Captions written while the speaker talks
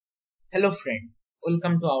Hello friends,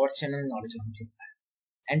 welcome to our channel Knowledge Amplifier.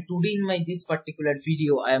 And today in this particular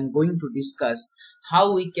video I am going to discuss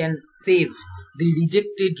how we can save the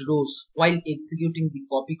rejected rows while executing the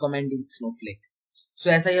copy command in Snowflake.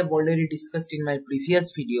 So as I have already discussed in my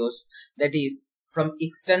previous videos, that is from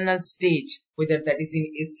external stage, whether that is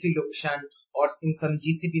in S3 location or in some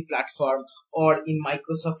GCP platform or in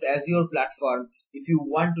Microsoft Azure platform, if you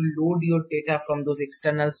want to load your data from those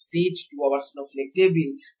external stage to our Snowflake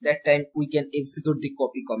table, that time we can execute the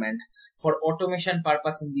copy command. For automation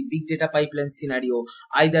purpose in the big data pipeline scenario,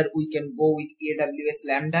 either we can go with AWS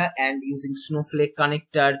Lambda and using Snowflake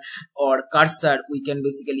connector or cursor, we can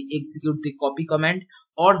basically execute the copy command,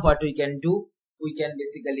 or what we can do, we can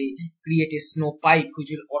basically create a snow pipe which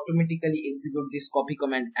will automatically execute this copy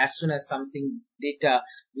command as soon as something data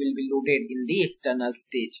will be loaded in the external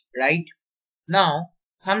stage, right? Now,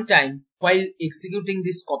 sometime while executing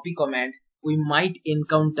this copy command, we might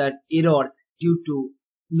encounter error due to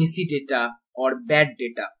messy data or bad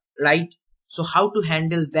data, right? So how to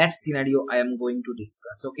handle that scenario I am going to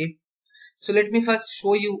discuss, okay? So let me first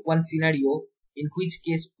show you one scenario in which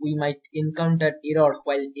case we might encounter error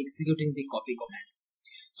while executing the copy command.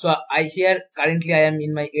 So currently I am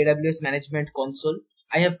in my AWS management console.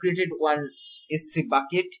 I have created one S3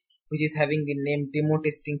 bucket which is having the name demo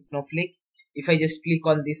testing Snowflake. If I just click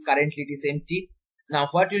on this, currently it is empty. Now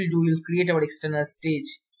what we'll do, we'll create our external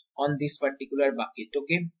stage on this particular bucket,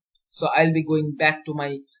 okay? So I'll be going back to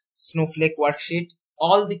my Snowflake worksheet.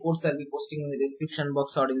 All the codes I'll be posting in the description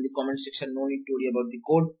box or in the comment section, no need to worry about the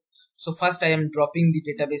code. So first I am dropping the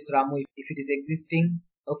database Ramu if it is existing,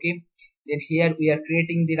 okay? Then here we are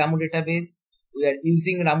creating the Ramu database. We are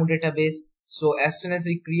using Ramu database. So as soon as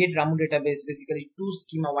we create Ramu database, basically two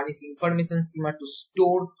schema. One is information schema to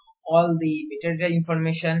store all the metadata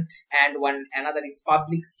information, and another is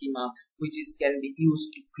public schema which can be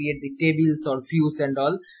used to create the tables or views and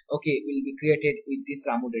all, okay, will be created with this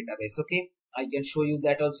Ramu database, okay? I can show you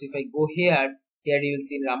that also. If I go here you will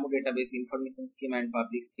see in Ramu database information schema and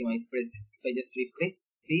public schema is present. If I just refresh,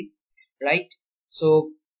 see, right?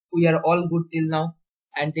 So we are all good till now.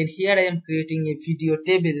 And then here I am creating a video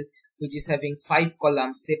table which is having 5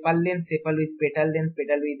 columns: sepal length, sepal width, petal length,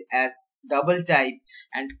 petal width as double type,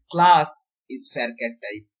 and class is faircat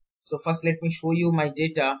type. So first let me show you my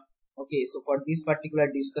data. Okay, so for this particular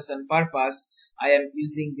discussion purpose, I am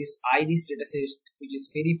using this IRIS dataset which is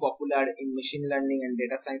very popular in machine learning and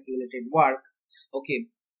data science related work. Okay,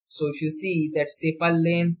 so if you see that sepal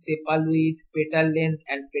length, sepal width, petal length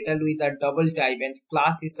and petal width are double type, and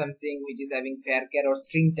class is something which is having fairchar or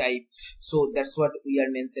string type. So that's what we are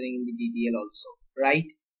mentioning in the DDL also, right?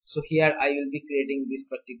 So here I will be creating this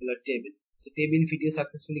particular table. So table video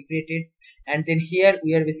successfully created, and then here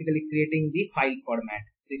we are basically creating the file format.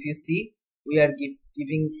 So if you see, we are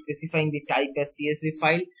specifying the type as CSV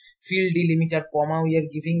file, field delimiter comma we are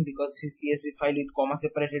giving because it is CSV file with comma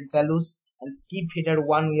separated values, and skip header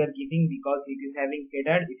 1 we are giving because it is having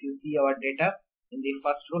header. If you see our data in the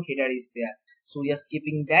first row, header is there, so we are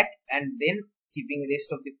skipping that and then keeping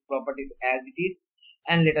rest of the properties as it is,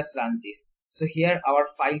 and let us run this. So here our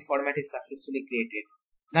file format is successfully created.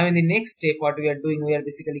 Now in the next step, what we are doing, we are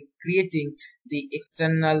basically creating the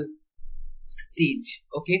external stage,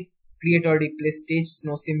 okay? Create or replace stage,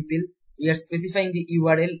 Snow simple. We are specifying the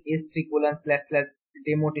URL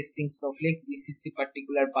s3:// testing Snowflake. This is the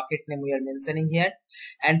particular bucket name we are mentioning here.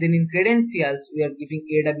 And then in credentials, we are giving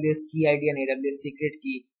AWS key ID and AWS secret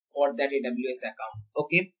key for that AWS account,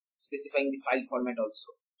 okay? Specifying the file format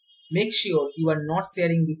also. Make sure you are not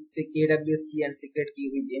sharing this AWS key and secret key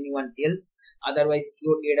with anyone else. Otherwise,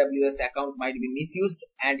 your AWS account might be misused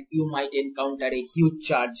and you might encounter a huge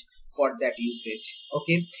charge for that usage.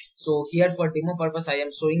 Okay, so here for demo purpose, I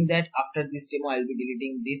am showing that after this demo, I will be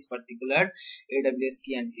deleting this particular AWS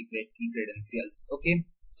key and secret key credentials. Okay,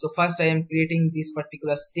 so first I am creating this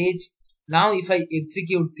particular stage. Now, if I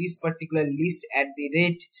execute this particular list at the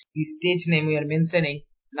rate the stage name we are mentioning,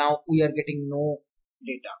 now we are getting no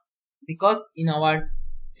data, because in our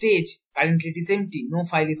stage currently it is empty, no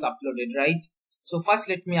file is uploaded, right? So first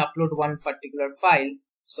let me upload one particular file.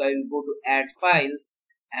 So I will go to add files,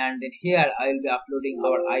 and then here I will be uploading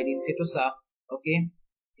our IRIS Setosa. Okay,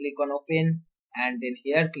 click on open, and then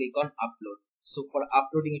here click on upload. So for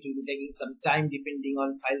uploading it will be taking some time depending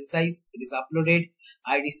on file size. It is uploaded.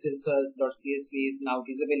 IRIS Setosa.csv is now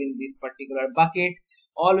visible in this particular bucket.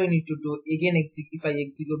 All we need to do again, if I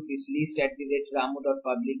execute this list at the rate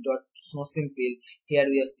ramu.public.snowsimple, here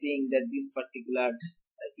we are seeing that this particular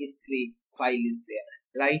S3 file is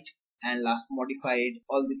there, right? And last modified,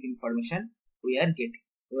 all this information we are getting,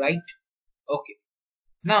 right? Okay.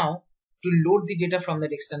 Now to load the data from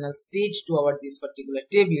that external stage to our this particular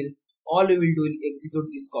table, all we will do is execute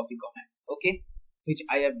this copy command, okay, which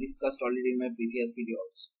I have discussed already in my previous video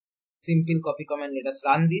also. Simple copy command. Let us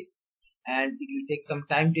run this and it will take some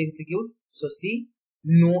time to execute. So see,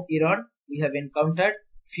 no error we have encountered.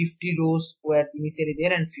 50 rows were initially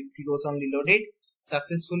there and 50 rows only loaded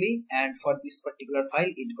successfully, and for this particular file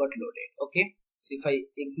it got loaded, okay. So if I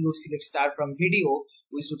execute select star from video,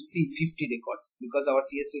 we should see 50 records because our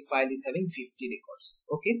CSV file is having 50 records,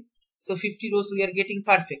 okay. So 50 rows we are getting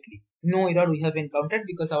perfectly. No error we have encountered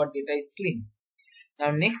because our data is clean.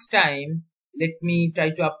 Now next time, let me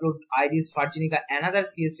try to upload IDs Virginica another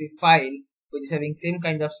CSV file which is having same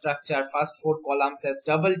kind of structure. First 4 columns as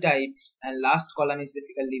double type and last column is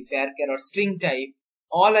basically varchar or string type.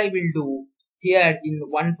 All I will do here in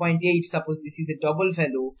 1.8, suppose this is a double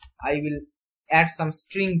value, I will add some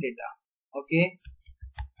string data, okay,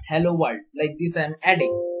 hello world, like this I am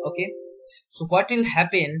adding, okay. So what will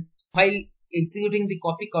happen while executing the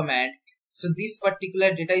copy command? So this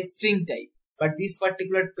particular data is string type, but this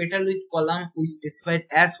particular petal with column we specified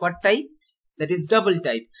as what type? That is double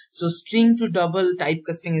type. So string to double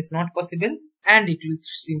typecasting is not possible and it will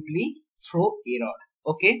simply throw error,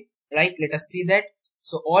 okay, right. Let us see that.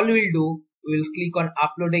 So all we will do, we will click on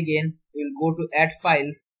upload again, we will go to add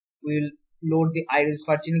files, we will load the Iris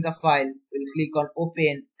Virginica file, we will click on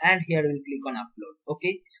open and here we will click on upload,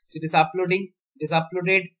 okay. So it is uploading, it is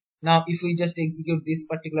uploaded. Now if we just execute this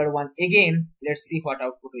particular one again, let's see what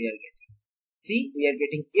output we are getting. See, we are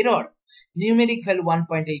getting error. Numeric value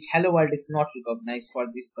 1.8 hello world is not recognized for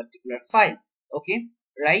this particular file, okay,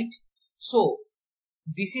 right. So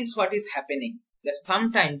this is what is happening, that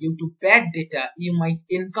sometimes due to bad data you might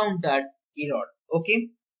encounter error, okay.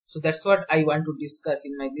 So that's what I want to discuss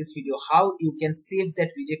in this video, how you can save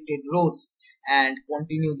that rejected rows and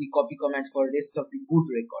continue the copy command for rest of the good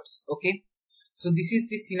records, okay. So this is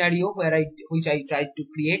the scenario where which I tried to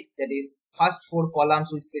create, that is first 4 columns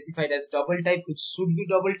we specified as double type, which should be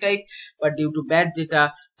double type, but due to bad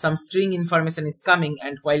data some string information is coming,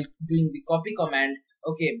 and while doing the copy command,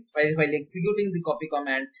 okay, while executing the copy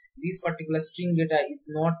command, this particular string data is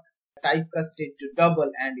not typecasted to double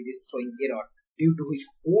and it is throwing error, due to which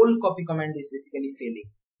whole copy command is basically failing.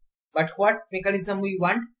 But what mechanism we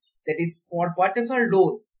want? That is for whatever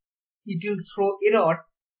rows it will throw error,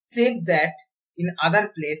 save that in other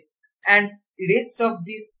place and rest of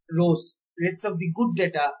these rows, rest of the good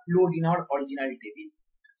data load in our original table.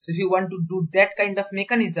 So if you want to do that kind of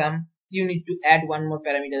mechanism, you need to add one more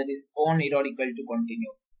parameter, that is on error equal to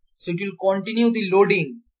continue. So it will continue the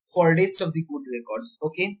loading for rest of the good records,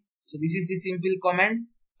 okay. So this is the simple command.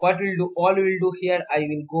 What we'll do, all we will do here, I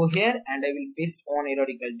will go here and I will paste on error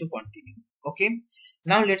equal to continue, okay.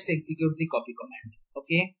 Now let's execute the copy command,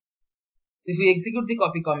 okay. So if we execute the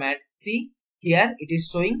copy command, see here it is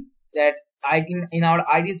showing that in our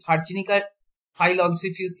IDs Virginica file also,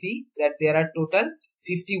 if you see that there are total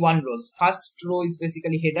 51 rows. First row is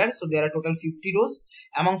basically header, so there are total 50 rows.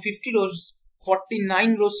 Among 50 rows,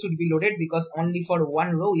 49 rows should be loaded because only for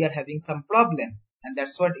one row we are having some problem, and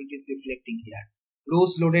that's what it is reflecting here.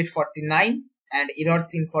 Rows loaded 49 and error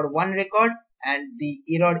seen for one record, and the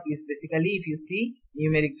error is basically, if you see,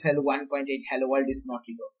 numeric value 1.8 hello world is not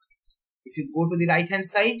recognized. If you go to the right hand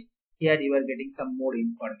side, here you are getting some more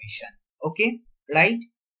information, okay, right.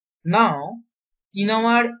 Now in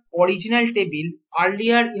our original table,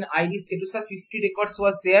 earlier in ID status of 50 records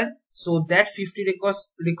was there, so that 50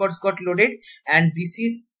 records got loaded, and this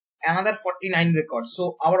is another 49 records.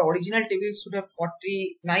 So our original table should have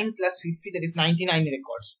 49 plus 50, that is 99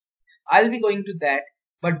 records. I'll be going to that,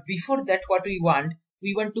 but before that what we want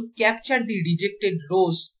to capture the rejected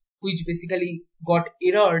rows which basically got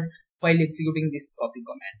errored while executing this copy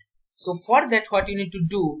command. So for that, what you need to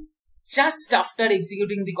do, just after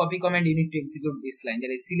executing the copy command, you need to execute this line,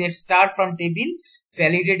 that is select star from table,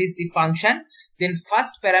 validate is the function, then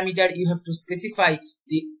first parameter you have to specify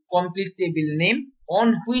the complete table name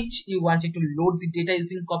on which you wanted to load the data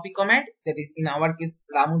using copy command, that is in our case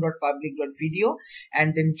ramu.public.video,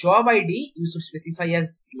 and then job ID you should specify as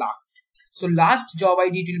last. So last job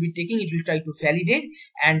ID it will be taking, it will try to validate,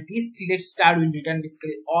 and this select star will return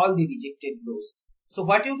basically all the rejected rows. So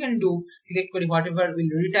what you can do, select query whatever will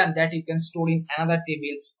return, that you can store in another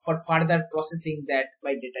table for further processing that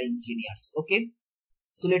by data engineers, okay.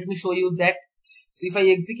 So let me show you that. So if I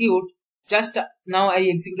execute, just now I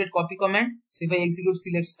executed copy command. So if I execute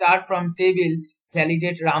select star from table,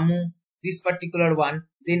 validate Ramu, this particular one,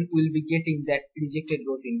 then we'll be getting that rejected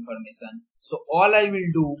rows information. So all I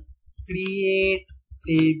will do, create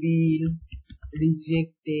table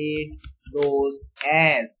rejected rows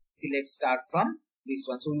as select star from this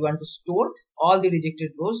one. So we want to store all the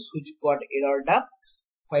rejected rows which got errored up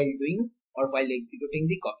while doing or while executing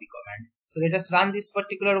the copy command. So let us run this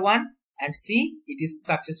particular one and see it is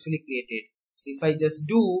successfully created. So if I just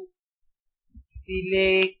do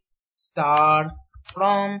select star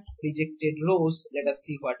from rejected rows, let us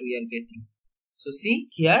see what we are getting. So see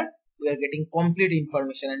here we are getting complete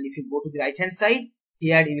information, and if you go to the right hand side,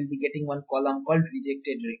 here you will be getting one column called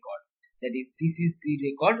rejected record. That is, this is the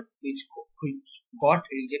record which got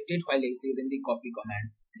rejected while executing the copy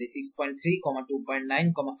command. The 6.3, 2.9,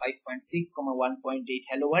 5.6, 1.8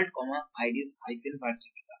 hello world, IDs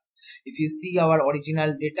 -Virginica. If you see our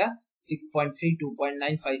original data, 6.3, 2.9,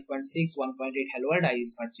 5.6, 1.8 hello world,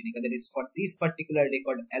 IDs Virginica. That is, for this particular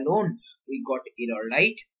record alone, we got error,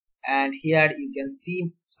 right? And here you can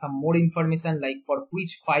see some more information, like for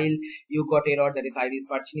which file you got error, that is IDs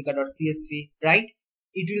Virginica.csv, right?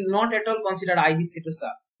 It will not at all consider ID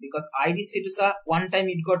Setusa, because ID Setusa, one time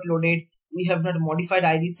it got loaded, we have not modified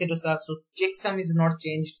ID Setusa, so checksum is not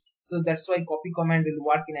changed. So that's why copy command will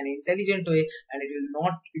work in an intelligent way, and it will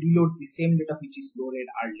not reload the same data which is loaded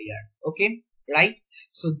earlier. Okay, right?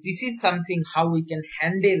 So this is something how we can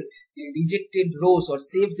handle the rejected rows or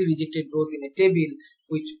save the rejected rows in a table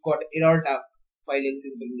which got errored up while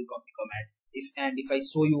executing the copy command. If I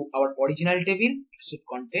show you our original table, it should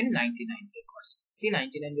contain 99 records. See,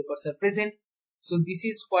 99 records are present. So this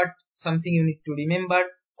is what something you need to remember.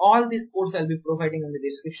 All these codes I'll be providing in the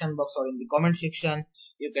description box or in the comment section.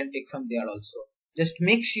 You can take from there also. Just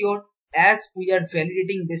make sure, as we are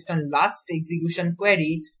validating based on last execution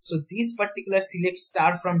query, so this particular select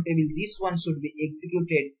star from table, this one should be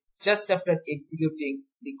executed just after executing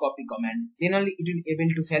the copy command. Then only it will be able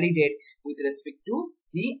to validate with respect to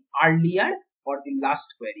the earlier or the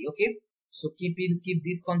last query. Okay, so keep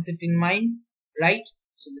this concept in mind, right?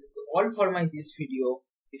 So this is all for this video.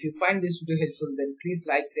 If you find this video helpful, then please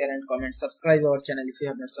like, share and comment. Subscribe our channel if you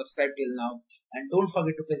have not subscribed till now, and don't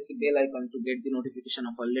forget to press the bell icon to get the notification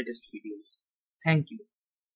of our latest videos. Thank you.